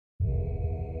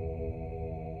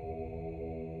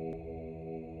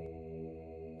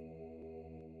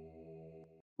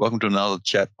Welcome to another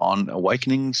chat on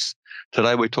awakenings.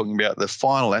 Today we're talking about the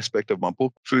final aspect of my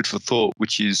book, Food for Thought,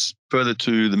 which is further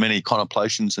to the many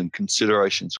contemplations and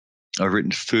considerations. I've written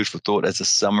Food for Thought as a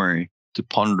summary to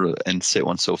ponder and set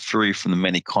oneself free from the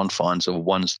many confines of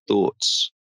one's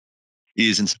thoughts. It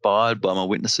is inspired by my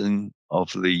witnessing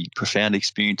of the profound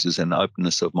experiences and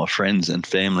openness of my friends and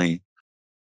family.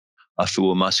 I feel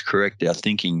we must correct our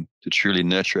thinking to truly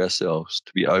nurture ourselves,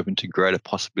 to be open to greater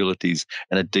possibilities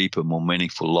and a deeper, more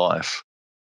meaningful life.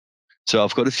 So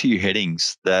I've got a few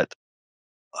headings that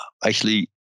actually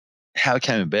how it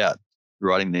came about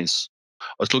writing this. I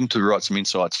was looking to write some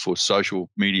insights for social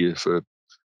media for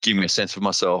giving me a sense of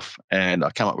myself, and I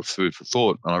came up with Food for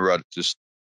Thought, and I wrote it I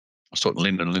was talking to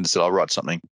Linda, and Linda said, I'll write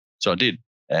something. So I did,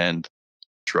 and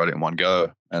wrote it in one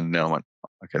go. And then I went,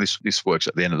 okay, this works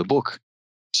at the end of the book.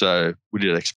 So we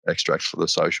did extracts for the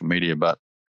social media, but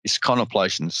it's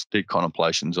contemplations, deep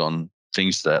contemplations on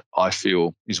things that I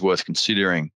feel is worth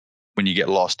considering when you get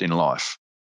lost in life.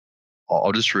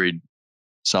 I'll just read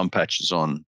some patches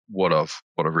on what I've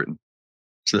written.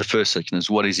 So the first section is,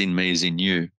 what is in me is in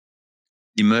you.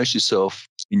 Immerse yourself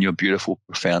in your beautiful,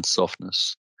 profound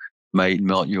softness. May it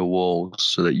melt your walls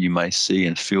so that you may see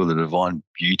and feel the divine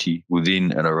beauty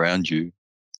within and around you.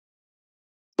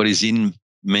 What is in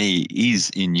me is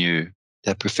in you.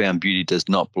 That profound beauty does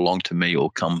not belong to me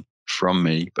or come from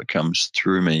me, but comes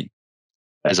through me.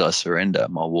 As I surrender,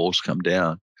 my walls come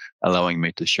down, allowing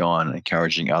me to shine and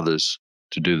encouraging others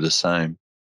to do the same.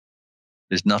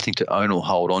 There's nothing to own or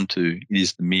hold on to. It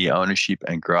is the mere ownership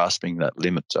and grasping that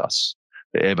limits us.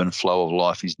 The ebb and flow of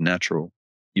life is natural.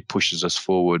 It pushes us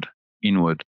forward,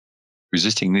 inward.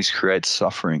 Resisting this creates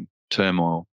suffering,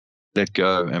 turmoil. Let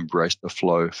go, embrace the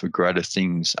flow, for greater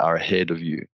things are ahead of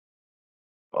you.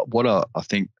 What I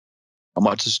think, I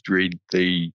might just read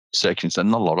the sections,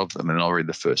 and not a lot of them, and I'll read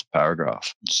the first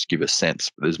paragraph, just give a sense,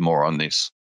 but there's more on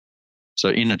this.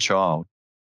 So, inner child.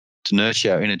 To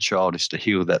nurture our inner child is to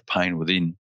heal that pain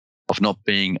within of not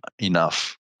being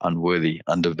enough, unworthy,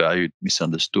 undervalued,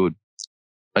 misunderstood.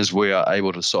 As we are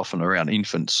able to soften around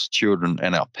infants, children,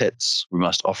 and our pets, we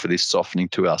must offer this softening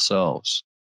to ourselves.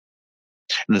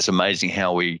 And it's amazing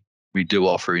how we do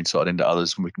offer insight into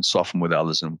others, and we can soften with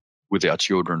others and with our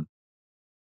children.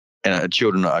 And our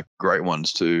children are great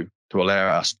ones to allow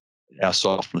us our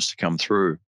softness to come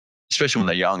through, especially when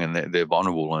they're young and they're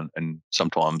vulnerable, and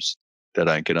sometimes they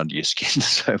don't get under your skin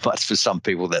so much for some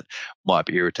people that might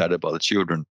be irritated by the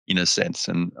children in a sense.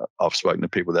 And I've spoken to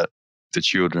people that the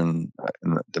children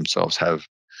themselves have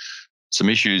some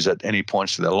issues at any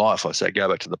points of their life. I say, go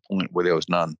back to the point where there was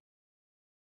none,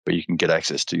 where you can get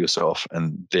access to yourself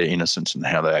and their innocence and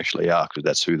how they actually are, because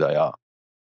that's who they are.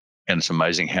 And it's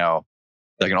amazing how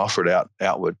they can offer it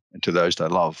outward and to those they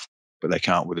love, but they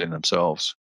can't within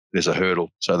themselves. There's a hurdle.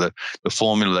 So the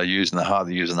formula they use and the heart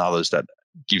they use in others, that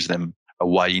gives them a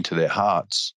way into their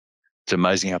hearts. It's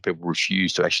amazing how people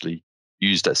refuse to actually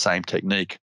use that same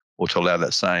technique or to allow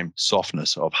that same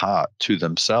softness of heart to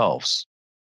themselves.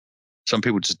 Some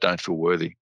people just don't feel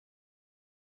worthy.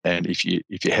 And if you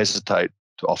hesitate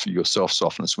to offer yourself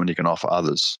softness when you can offer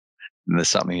others, then there's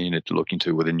something you need to look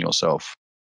into within yourself.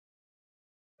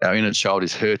 Our inner child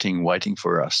is hurting, waiting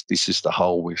for us. This is the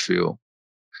hole we feel.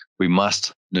 We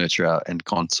must nurture and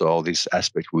console this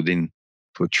aspect within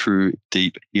for true,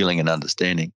 deep healing and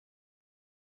understanding.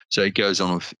 So it goes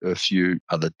on with a few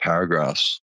other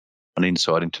paragraphs on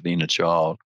insight into the inner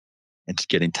child and to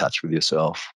get in touch with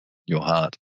yourself, your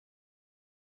heart.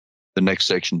 The next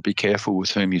section, be careful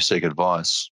with whom you seek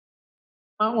advice.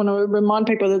 I want to remind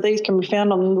people that these can be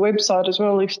found on the website as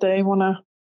well if they want to.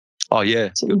 Oh, yeah.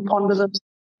 Ponder them.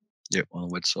 Yeah, on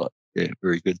the website. Yeah,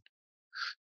 very good.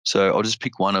 So I'll just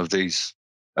pick one of these,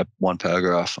 one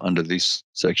paragraph under this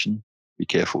section. Be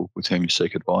careful with whom you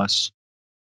seek advice.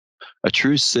 A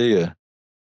true seer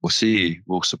or seer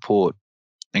will support,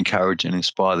 encourage, and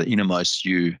inspire the innermost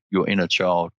you, your inner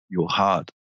child, your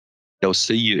heart. They'll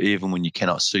see you even when you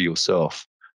cannot see yourself.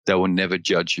 They will never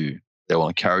judge you. They will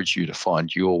encourage you to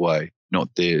find your way, not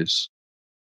theirs.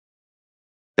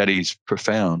 That is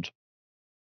profound.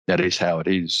 That is how it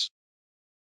is.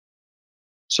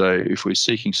 So if we're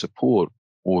seeking support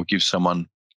or give someone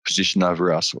a position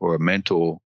over us or a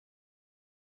mentor,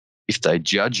 if they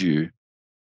judge you,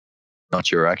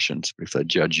 not your actions, but if they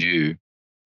judge you,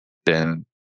 then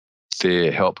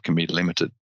their help can be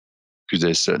limited because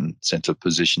there's a certain sense of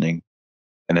positioning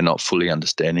and they're not fully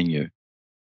understanding you.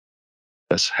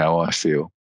 That's how I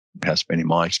feel. It has been in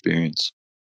my experience.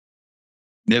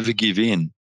 Never give in.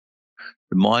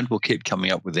 The mind will keep coming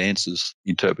up with answers,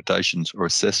 interpretations, or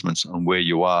assessments on where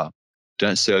you are.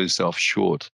 Don't sell yourself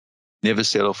short. Never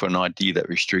settle for an idea that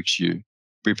restricts you.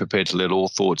 be prepared to let all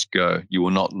thoughts go. You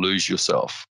will not lose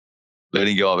yourself.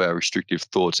 Letting go of our restrictive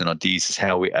thoughts and ideas is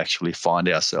how we actually find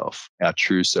ourselves, our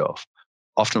true self.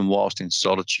 Often, whilst in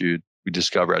solitude, we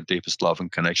discover our deepest love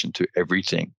and connection to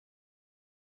everything.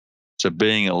 So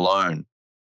being alone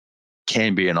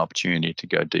can be an opportunity to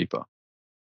go deeper.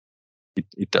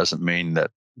 It doesn't mean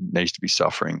that it needs to be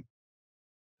suffering.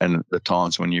 And at the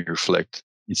times when you reflect,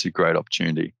 it's a great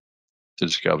opportunity to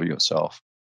discover yourself.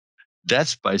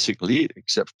 That's basically it,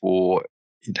 except for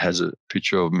it has a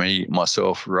picture of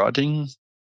myself writing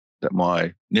that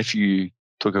my nephew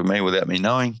took of me without me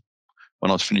knowing when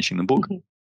I was finishing the book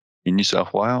in New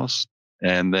South Wales.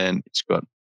 And then it's got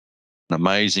an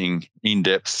amazing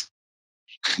in-depth,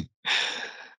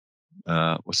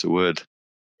 what's the word?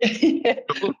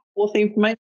 Author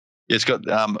information. It's got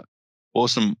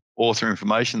awesome author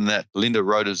information that Linda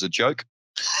wrote as a joke.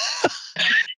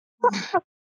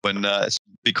 When it's a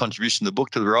big contribution to the book,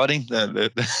 to the writing,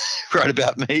 wrote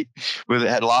about me, where it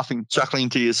had laughing, chuckling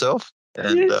to yourself,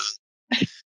 and Yes.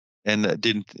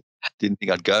 Didn't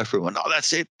think I'd go for it. Went, oh,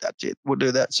 that's it, we'll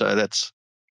do that. So that's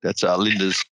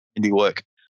Linda's indie work.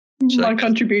 So, My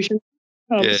contribution,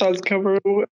 yeah, besides cover.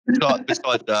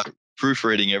 besides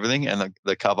proofreading everything and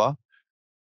the cover,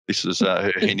 this is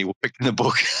her handiwork in the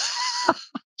book.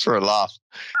 For a laugh,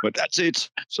 but that's it.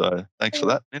 So thanks for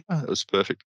that, Linda. It was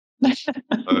perfect. My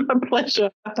pleasure.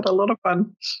 I had a lot of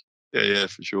fun. Yeah,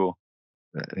 for sure.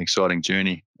 An exciting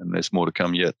journey, and there's more to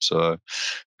come yet. So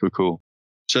cool.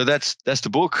 So that's the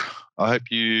book. I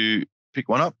hope you pick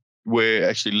one up. We're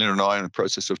actually, Linda and I, in the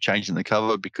process of changing the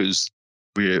cover because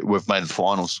we've made the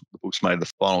finals. The book's made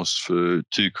the finals for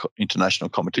 2 international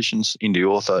competitions, Indie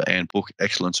Author and Book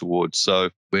Excellence Awards. So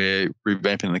we're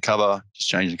revamping the cover, just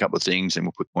changing a couple of things, and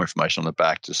we'll put more information on the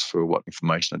back just for what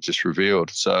information I just revealed.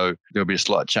 So there'll be a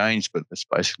slight change, but it's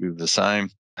basically the same.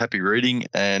 Happy reading,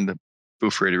 and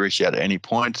feel free to reach out at any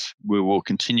point. We will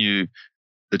continue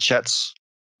the chats.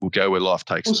 We'll go where life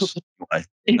takes us.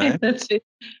 Yeah, that's it.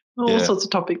 All sorts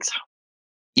of topics.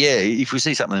 Yeah, if we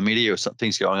see something in the media or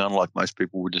something's going on, like most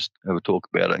people, we'll just have a talk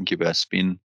about it and give our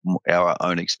spin, our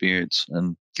own experience,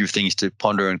 and give things to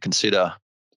ponder and consider,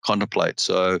 contemplate.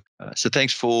 So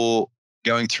thanks for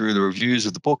going through the reviews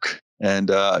of the book and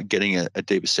getting a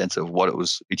deeper sense of what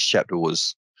each chapter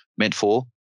was meant for.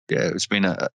 Yeah, it's been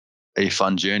a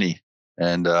fun journey,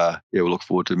 and we'll look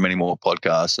forward to many more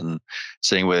podcasts and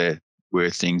seeing where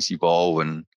things evolve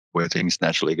and where things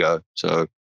naturally go. So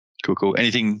cool.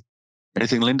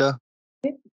 Anything, Linda?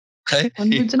 Yeah. Okay.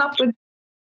 Onwards and upwards.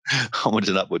 Onwards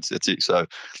and upwards. That's it. So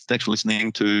thanks for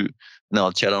listening to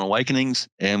another chat on Awakenings,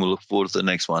 and we'll look forward to the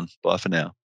next one. Bye for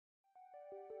now.